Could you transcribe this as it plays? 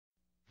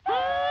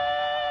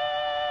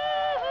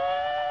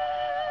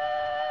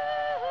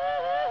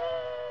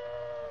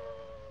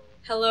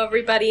Hello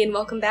everybody and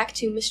welcome back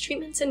to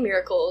Mistreatments and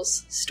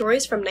Miracles,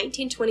 Stories from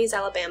 1920s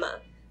Alabama.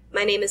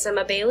 My name is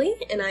Emma Bailey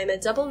and I'm a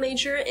double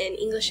major in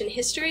English and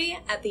History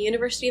at the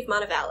University of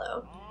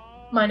Montevallo.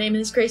 My name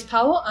is Grace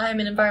Powell. I'm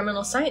an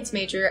environmental science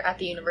major at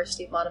the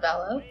University of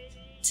Montevallo.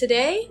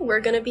 Today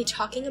we're going to be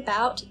talking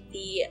about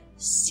the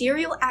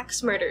serial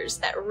axe murders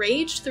that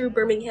raged through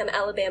Birmingham,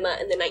 Alabama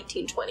in the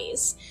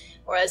 1920s,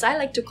 or as I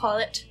like to call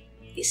it,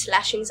 the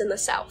Slashings in the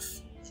South.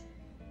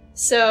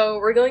 So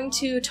we're going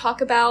to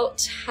talk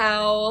about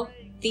how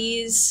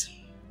these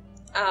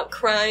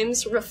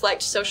crimes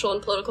reflect social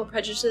and political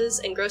prejudices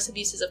and gross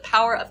abuses of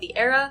power of the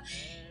era,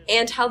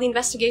 and how the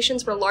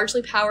investigations were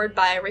largely powered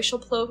by racial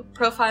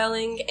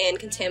profiling and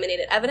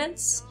contaminated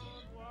evidence.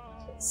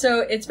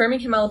 So it's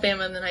Birmingham,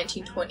 Alabama in the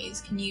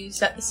 1920s. Can you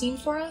set the scene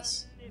for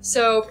us?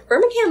 So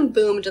Birmingham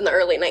boomed in the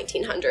early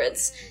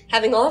 1900s,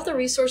 having all of the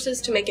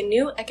resources to make a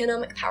new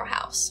economic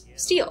powerhouse,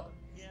 steel.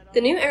 The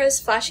new era's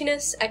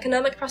flashiness,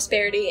 economic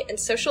prosperity, and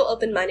social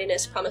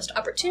open-mindedness promised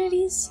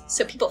opportunities,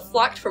 so people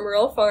flocked from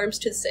rural farms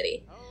to the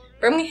city.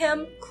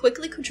 Birmingham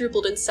quickly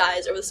quadrupled in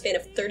size over the span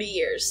of 30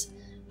 years.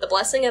 The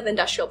blessing of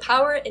industrial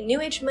power and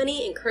New Age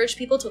money encouraged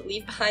people to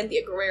leave behind the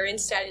agrarian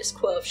status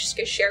quo of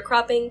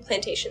sharecropping,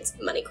 plantations,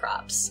 and money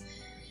crops.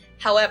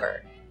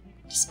 However,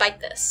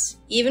 despite this,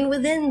 even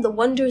within the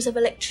wonders of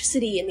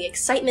electricity and the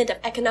excitement of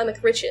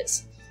economic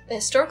riches, the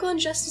historical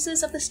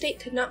injustices of the state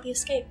could not be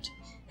escaped,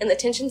 and the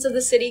tensions of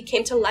the city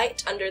came to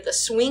light under the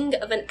swing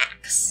of an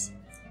axe.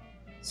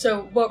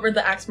 So what were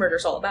the axe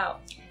murders all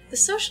about? The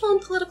social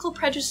and political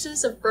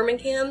prejudices of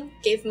Birmingham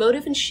gave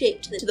motive and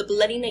shape to the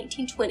bloody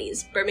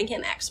 1920s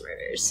Birmingham axe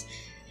murders.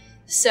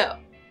 So,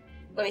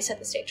 let me set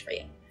the stage for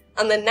you.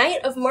 On the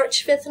night of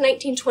March 5th,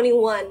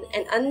 1921,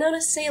 an unknown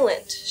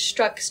assailant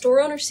struck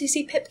store owner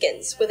C.C.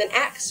 Pipkins with an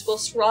axe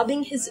whilst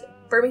robbing his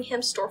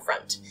Birmingham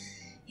storefront.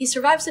 He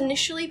survives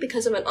initially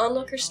because of an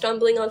onlooker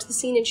stumbling onto the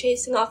scene and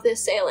chasing off the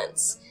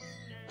assailants.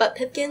 But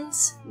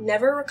Pipkins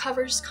never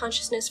recovers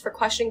consciousness for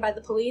questioning by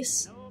the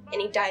police,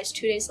 and he dies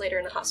 2 days later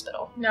in a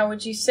hospital. Now,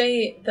 would you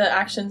say the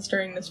actions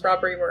during this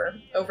robbery were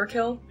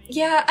overkill?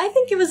 Yeah, I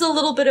think it was a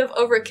little bit of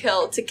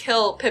overkill to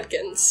kill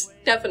Pipkins,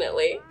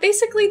 definitely.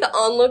 Basically, the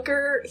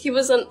onlooker, he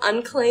was an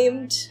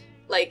unclaimed,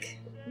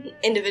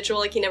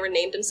 individual, he never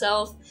named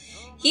himself.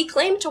 He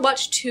claimed to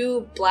watch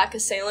two black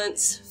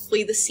assailants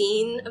flee the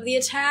scene of the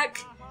attack,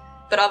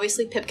 but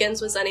obviously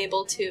Pipkins was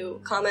unable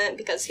to comment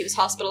because he was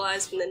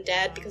hospitalized and then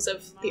dead because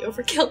of the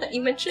overkill that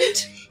you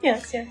mentioned.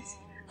 Yes.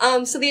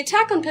 So the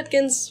attack on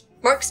Pipkins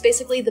marks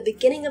basically the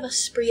beginning of a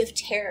spree of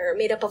terror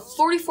made up of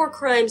 44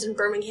 crimes in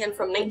Birmingham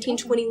from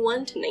 1921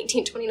 to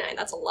 1929.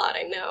 That's a lot,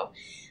 I know.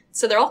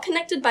 So they're all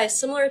connected by a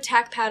similar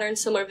attack pattern,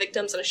 similar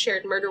victims, and a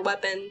shared murder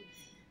weapon.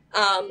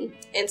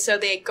 And so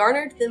they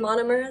garnered the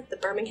moniker the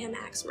Birmingham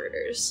Axe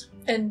Murders.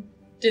 And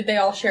did they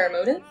all share a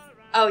motive?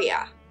 Oh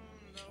yeah.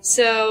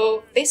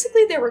 So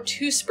basically there were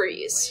two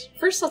sprees.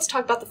 First, let's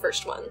talk about the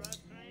first one.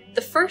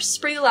 The first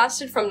spree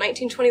lasted from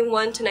 1921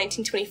 to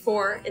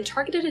 1924 and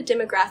targeted a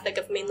demographic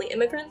of mainly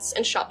immigrants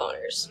and shop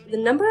owners. The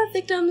number of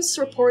victims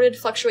reported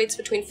fluctuates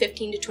between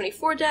 15 to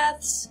 24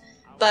 deaths,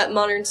 but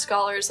modern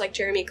scholars like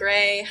Jeremy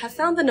Gray have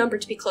found the number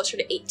to be closer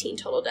to 18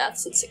 total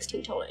deaths and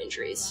 16 total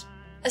injuries.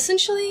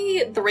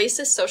 Essentially, the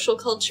racist social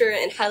culture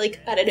and highly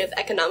competitive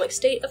economic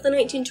state of the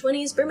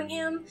 1920s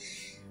Birmingham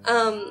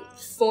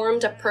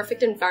formed a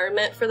perfect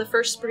environment for the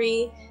first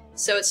spree.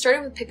 So it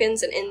started with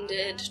Pipkins and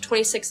ended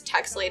 26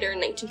 attacks later in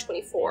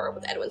 1924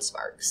 with Edwin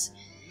Sparks.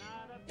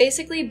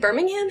 Basically,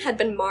 Birmingham had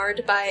been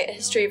marred by a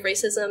history of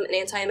racism and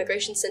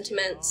anti-immigration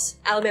sentiments.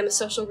 Alabama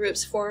social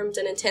groups formed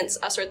an intense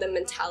us-or-them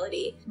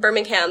mentality.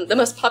 Birmingham, the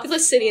most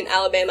populous city in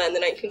Alabama in the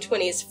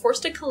 1920s,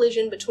 forced a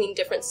collision between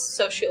different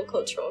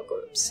socio-cultural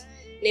groups,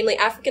 namely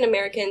African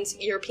Americans,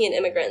 European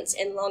immigrants,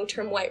 and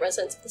long-term white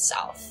residents of the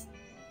South.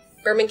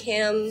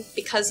 Birmingham,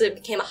 because it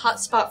became a hot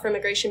spot for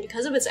immigration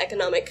because of its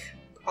economic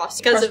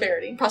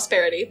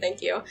prosperity,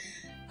 thank you.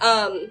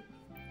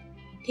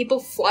 People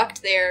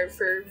flocked there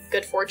for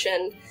good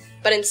fortune,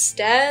 but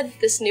instead,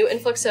 this new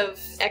influx of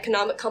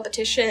economic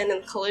competition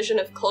and collision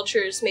of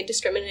cultures made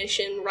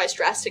discrimination rise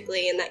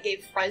drastically, and that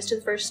gave rise to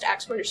the first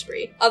axe murder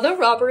spree. Although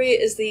robbery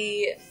is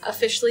the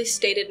officially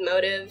stated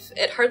motive,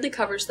 it hardly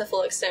covers the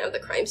full extent of the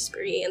crime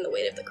spree and the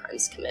weight of the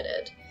crimes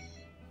committed.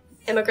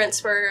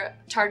 Immigrants were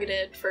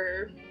targeted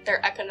for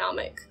their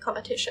economic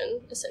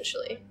competition,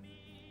 essentially.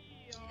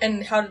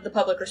 And how did the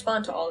public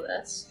respond to all of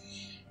this?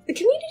 The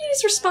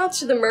community's response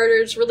to the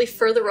murders really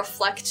further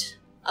reflect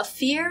a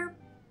fear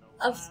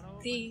of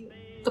the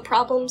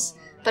problems,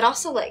 but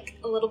also a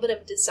little bit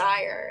of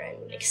desire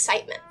and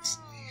excitement.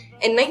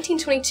 In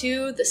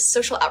 1922, the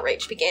social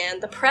outrage began.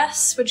 The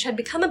press, which had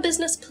become a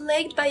business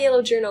plagued by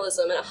yellow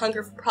journalism and a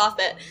hunger for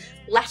profit,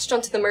 latched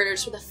onto the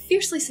murders with a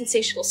fiercely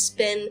sensational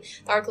spin.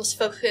 The articles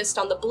focused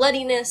on the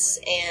bloodiness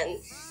and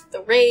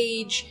the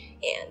rage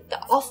and the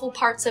awful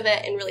parts of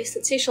it and really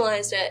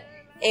sensationalized it.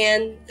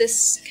 And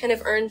this kind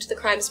of earned the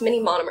crimes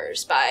many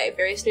monomers by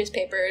various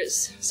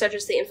newspapers, such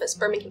as the infamous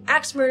Birmingham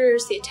Axe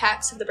murders, the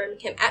attacks of the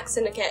Birmingham Axe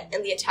Syndicate,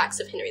 and the attacks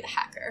of Henry the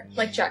Hacker.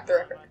 Like Jack the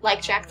Ripper.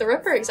 Like Jack the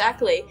Ripper,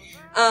 exactly.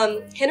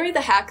 Henry the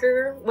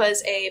Hacker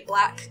was a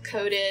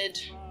black-coded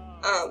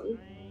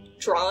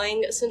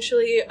drawing,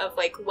 essentially, of,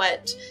 like,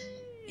 what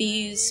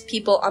these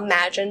people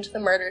imagined the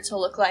murder to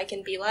look like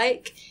and be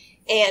like,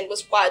 and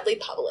was widely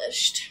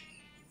published.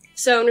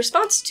 So in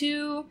response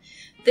to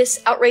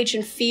this outrage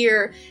and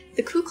fear,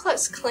 the Ku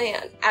Klux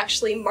Klan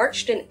actually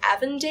marched in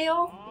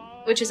Avondale,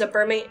 which is a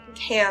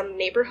Birmingham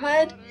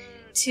neighborhood,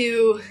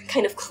 to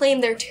kind of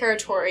claim their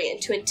territory and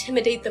to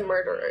intimidate the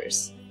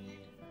murderers.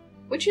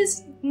 Which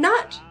is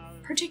not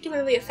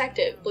particularly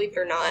effective, believe it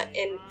or not,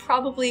 and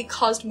probably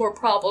caused more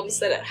problems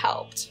than it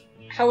helped.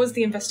 How was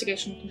the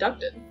investigation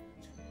conducted?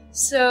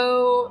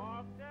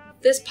 So,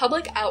 this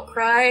public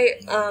outcry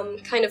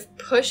kind of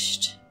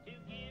pushed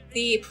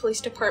the police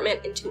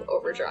department into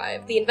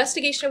overdrive. The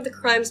investigation of the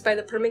crimes by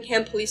the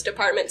Birmingham Police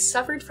Department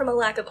suffered from a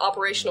lack of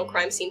operational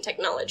crime scene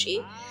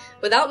technology.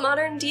 Without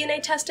modern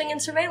DNA testing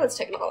and surveillance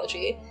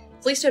technology, the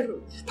police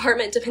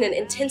department depended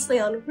intensely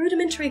on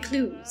rudimentary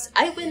clues,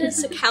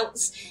 eyewitness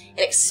accounts, and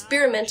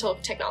experimental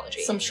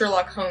technology. Some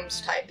Sherlock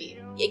Holmes type-y.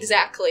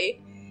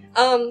 Exactly.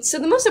 So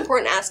the most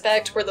important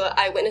aspect were the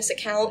eyewitness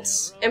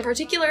accounts. In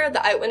particular,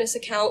 the eyewitness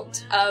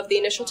account of the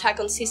initial attack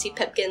on C.C.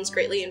 Pipkins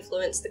greatly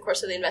influenced the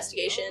course of the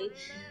investigation.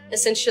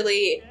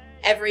 Essentially,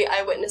 every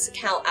eyewitness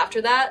account after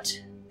that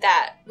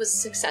was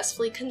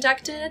successfully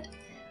conducted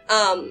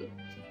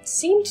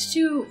seemed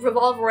to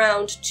revolve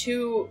around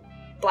two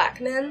black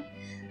men.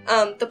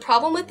 The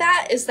problem with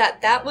that is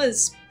that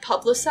was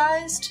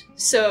publicized,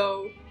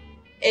 so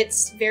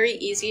it's very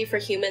easy for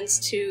humans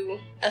to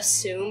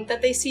assume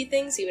that they see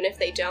things even if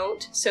they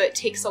don't, so it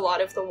takes a lot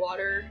of the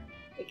water,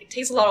 it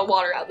takes a lot of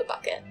water out of the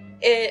bucket.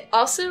 It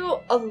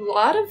also, a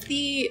lot of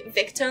the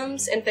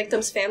victims and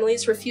victims'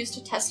 families refused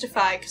to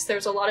testify because there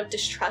was a lot of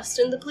distrust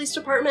in the police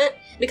department.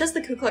 Because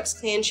the Ku Klux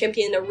Klan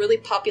championed a really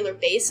popular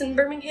base in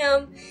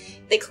Birmingham,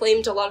 they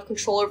claimed a lot of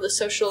control over the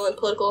social and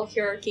political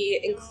hierarchy,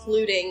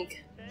 including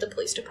the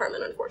police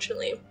department,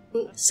 unfortunately.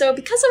 So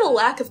because of a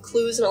lack of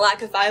clues and a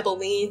lack of viable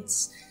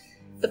leads,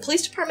 the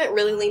police department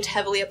really leaned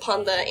heavily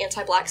upon the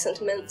anti-black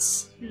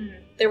sentiments.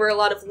 There were a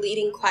lot of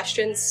leading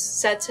questions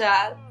said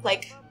to,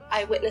 like,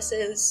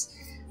 eyewitnesses,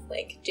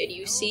 like, did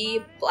you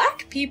see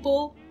black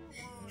people?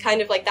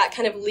 Kind of like that,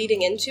 kind of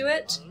leading into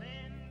it.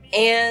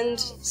 And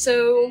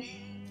so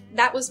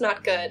that was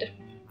not good.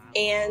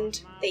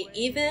 And they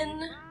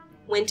even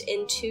went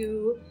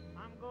into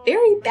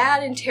very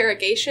bad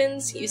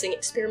interrogations using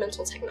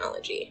experimental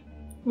technology.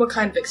 What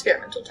kind of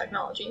experimental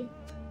technology?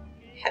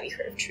 Have you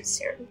heard of truth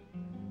serum?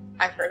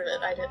 I've heard of it.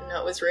 I didn't know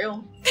it was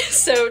real.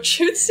 So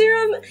truth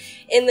serum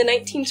in the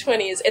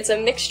 1920s, it's a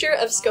mixture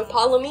of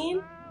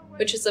scopolamine,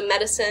 which is a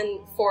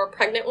medicine for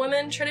pregnant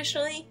women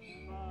traditionally,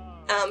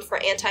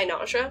 for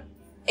anti-nausea,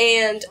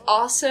 and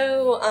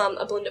also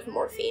a blend of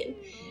morphine.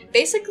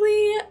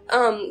 Basically,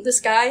 this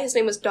guy, his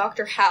name was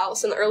Dr.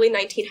 House, in the early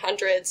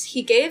 1900s,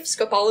 he gave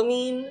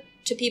scopolamine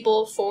to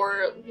people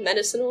for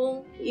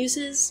medicinal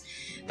uses,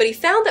 but he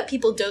found that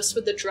people dosed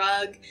with the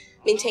drug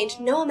maintained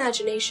no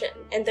imagination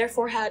and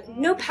therefore had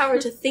no power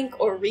to think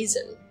or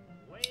reason.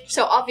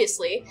 So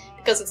obviously,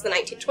 because it's the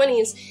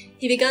 1920s,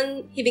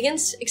 he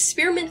begins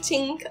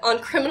experimenting on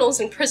criminals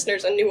and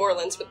prisoners in New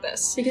Orleans with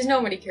this. Because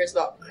nobody cares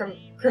about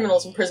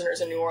criminals and prisoners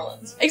in New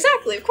Orleans.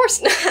 Exactly, of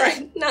course not.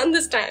 Right. Not in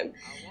this time.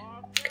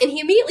 And he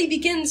immediately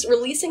begins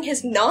releasing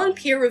his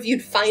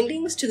non-peer-reviewed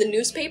findings to the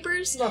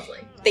newspapers. Lovely.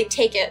 They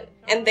take it,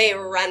 and they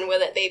run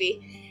with it,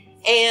 baby.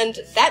 And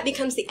that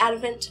becomes the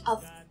advent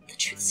of the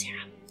truth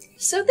serum.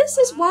 So this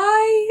is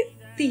why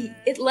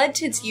it led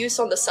to its use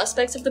on the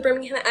suspects of the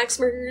Birmingham Axe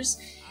murders.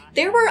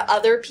 There were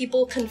other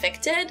people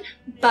convicted,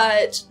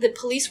 but the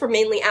police were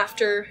mainly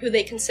after who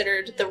they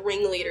considered the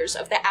ringleaders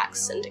of the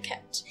Axe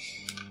Syndicate.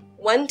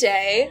 One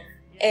day,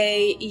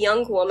 a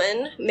young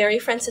woman, Mary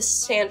Frances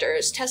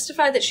Sanders,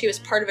 testified that she was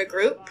part of a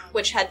group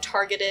which had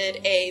targeted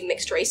a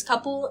mixed-race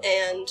couple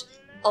and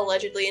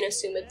allegedly and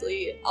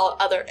assumedly all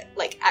other,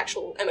 like,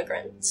 actual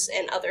immigrants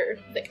and other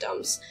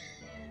victims.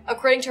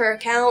 According to her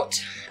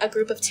account, a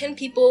group of 10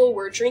 people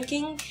were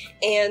drinking,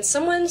 and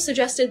someone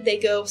suggested they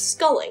go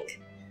sculling,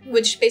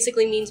 which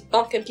basically means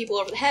bonking people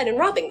over the head and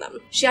robbing them.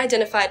 She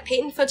identified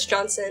Peyton Foots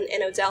Johnson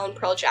and Odell and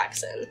Pearl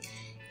Jackson,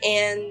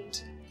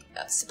 and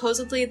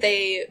supposedly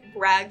they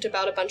bragged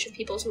about a bunch of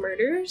people's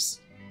murders.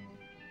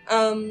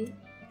 And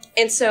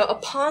so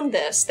upon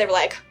this, they were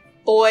like,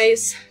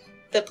 boys,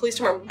 the police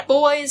department,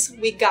 boys,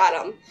 we got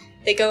them.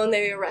 They go and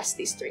they arrest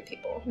these 3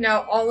 people.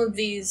 Now, all of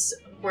these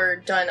were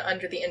done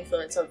under the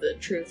influence of the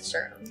truth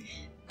serum.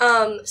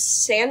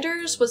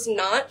 Sanders was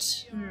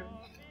not,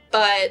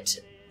 but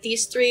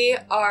these 3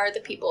 are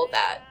the people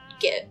that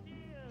get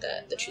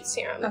the truth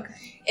serum.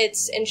 Okay.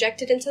 It's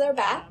injected into their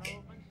back,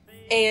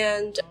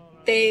 and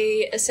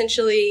they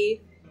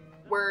essentially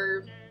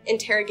were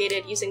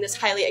interrogated using this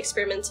highly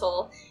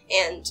experimental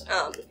and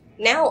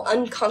now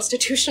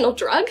unconstitutional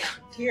drug.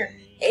 Here.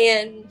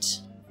 And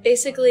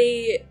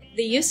Basically,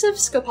 the use of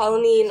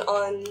scopolamine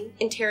on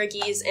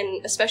interrogees,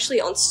 and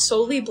especially on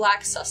solely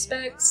black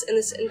suspects in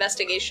this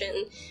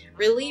investigation,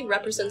 really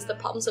represents the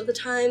problems of the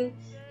time,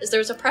 as there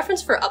was a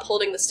preference for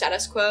upholding the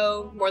status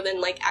quo more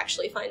than, like,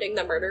 actually finding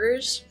the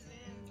murderers.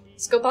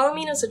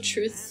 Scopolamine as a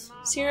truth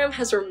serum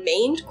has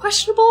remained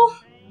questionable,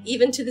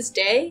 even to this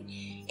day,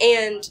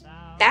 and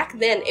back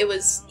then it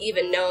was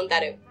even known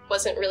that it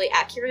wasn't really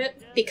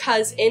accurate,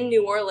 because in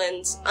New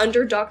Orleans,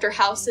 under Dr.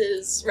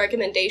 House's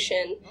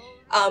recommendation,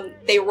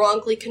 they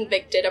wrongly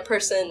convicted a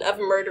person of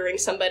murdering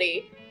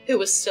somebody who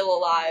was still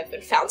alive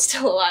and found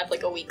still alive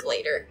like a week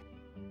later.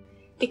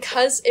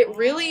 Because it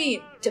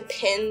really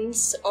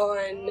depends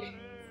on,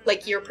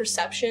 like, your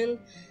perception.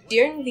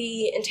 During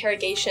the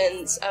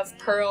interrogations of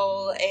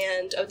Pearl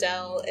and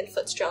Odell and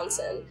Foots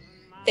Johnson,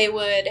 they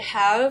would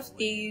have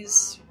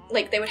these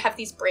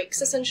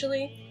breaks,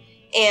 essentially,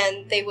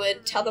 and they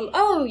would tell them,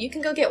 oh, you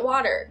can go get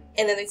water.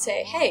 And then they'd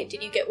say, hey,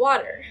 did you get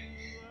water?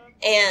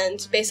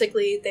 And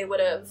basically, they would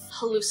have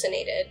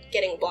hallucinated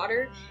getting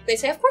water. They'd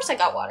say, of course I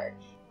got water.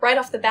 Right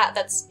off the bat,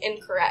 that's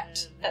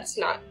incorrect.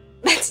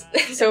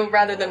 So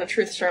rather than a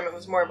truth serum, it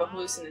was more of a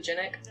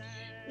hallucinogenic?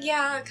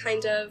 Yeah,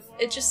 kind of.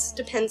 It just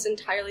depends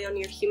entirely on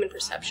your human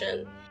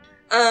perception.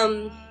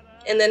 And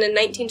then in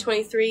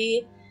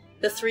 1923,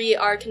 the three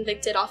are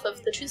convicted off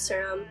of the truth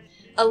serum.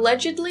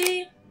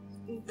 Allegedly,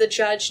 the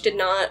judge did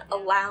not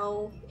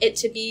allow it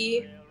to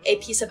be a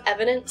piece of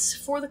evidence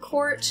for the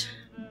court,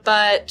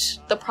 but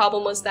the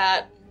problem was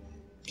that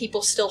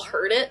people still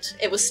heard it.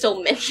 It was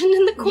still mentioned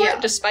in the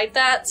court despite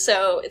that,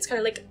 so it's kind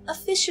of like,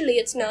 officially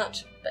it's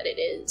not, but it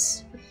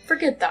is.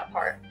 Forget that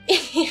part.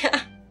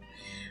 Yeah.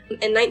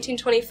 In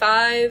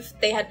 1925,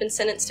 they had been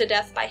sentenced to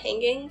death by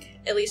hanging.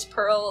 At least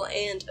Pearl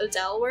and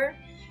Odell were.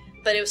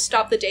 But it was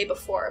stopped the day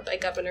before by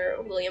Governor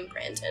William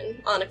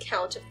Brandon on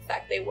account of the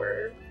fact they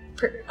were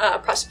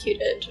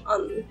prosecuted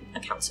on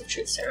accounts of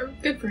truth serum.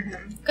 Good for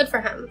him. Good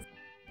for him.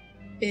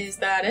 Is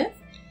that it?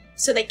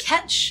 So they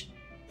catch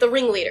the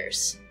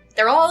ringleaders.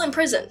 They're all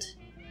imprisoned.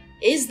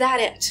 Is that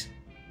it?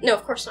 No,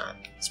 of course not.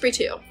 Spree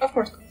 2. Of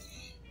course not.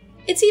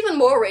 It's even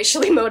more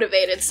racially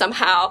motivated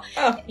somehow.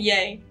 Oh,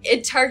 yay.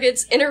 It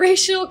targets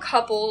interracial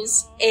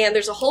couples, and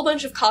there's a whole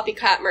bunch of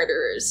copycat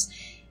murderers.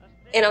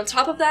 And on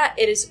top of that,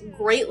 it is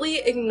greatly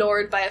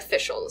ignored by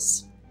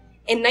officials.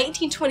 In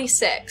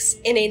 1926,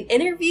 in an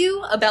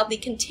interview about the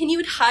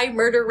continued high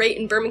murder rate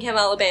in Birmingham,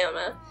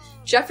 Alabama,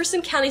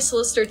 Jefferson County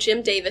Solicitor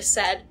Jim Davis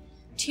said,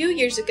 2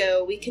 years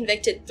ago, we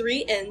convicted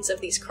 3 ends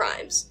of these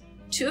crimes.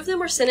 2 of them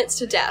were sentenced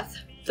to death,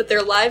 but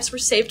their lives were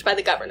saved by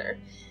the governor.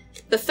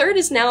 The 3rd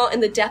is now in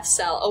the death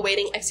cell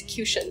awaiting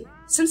execution.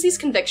 Since these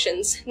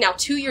convictions, now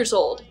 2 years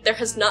old, there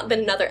has not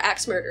been another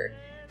axe murder.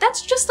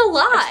 That's just a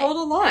lie! A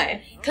total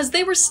lie. Because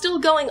they were still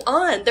going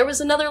on. There was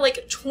another,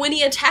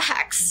 20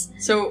 attacks.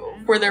 So,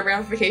 were there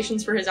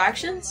ramifications for his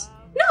actions?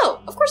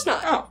 No, of course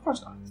not. Oh, of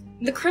course not.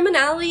 The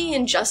criminality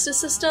and justice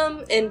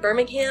system in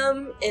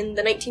Birmingham in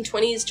the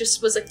 1920s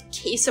just was a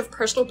case of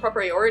personal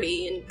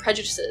propriety and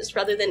prejudices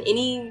rather than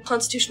any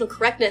constitutional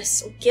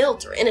correctness or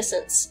guilt or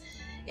innocence.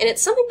 And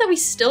it's something that we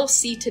still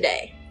see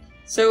today.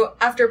 So,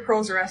 after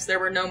Pearl's arrest, there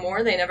were no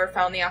more? They never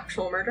found the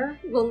actual murder?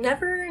 We'll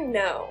never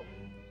know.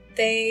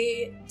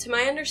 To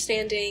my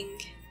understanding,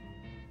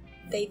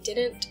 they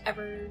didn't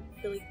ever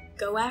really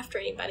go after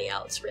anybody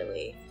else,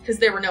 really. Because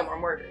there were no more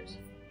murders.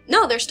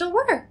 No, there still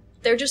were.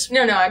 They're just...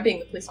 No, I'm being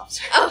the police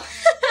officer. Oh.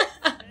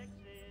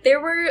 There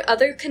were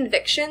other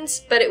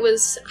convictions, but it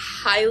was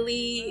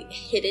highly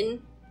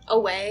hidden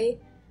away.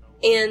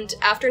 And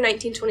after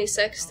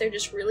 1926, there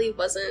just really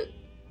wasn't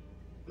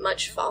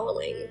much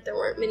following. There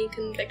weren't many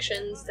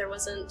convictions. There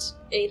wasn't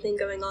anything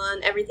going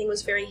on. Everything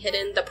was very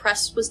hidden. The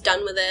press was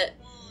done with it.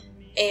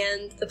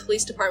 And the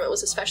police department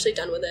was especially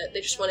done with it.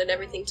 They just wanted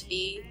everything to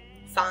be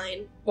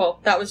fine. Well,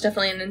 that was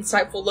definitely an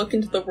insightful look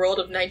into the world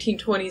of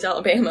 1920s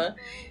Alabama.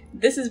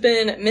 This has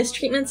been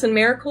Mistreatments and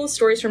Miracles,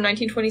 Stories from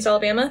 1920s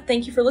Alabama.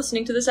 Thank you for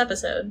listening to this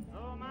episode.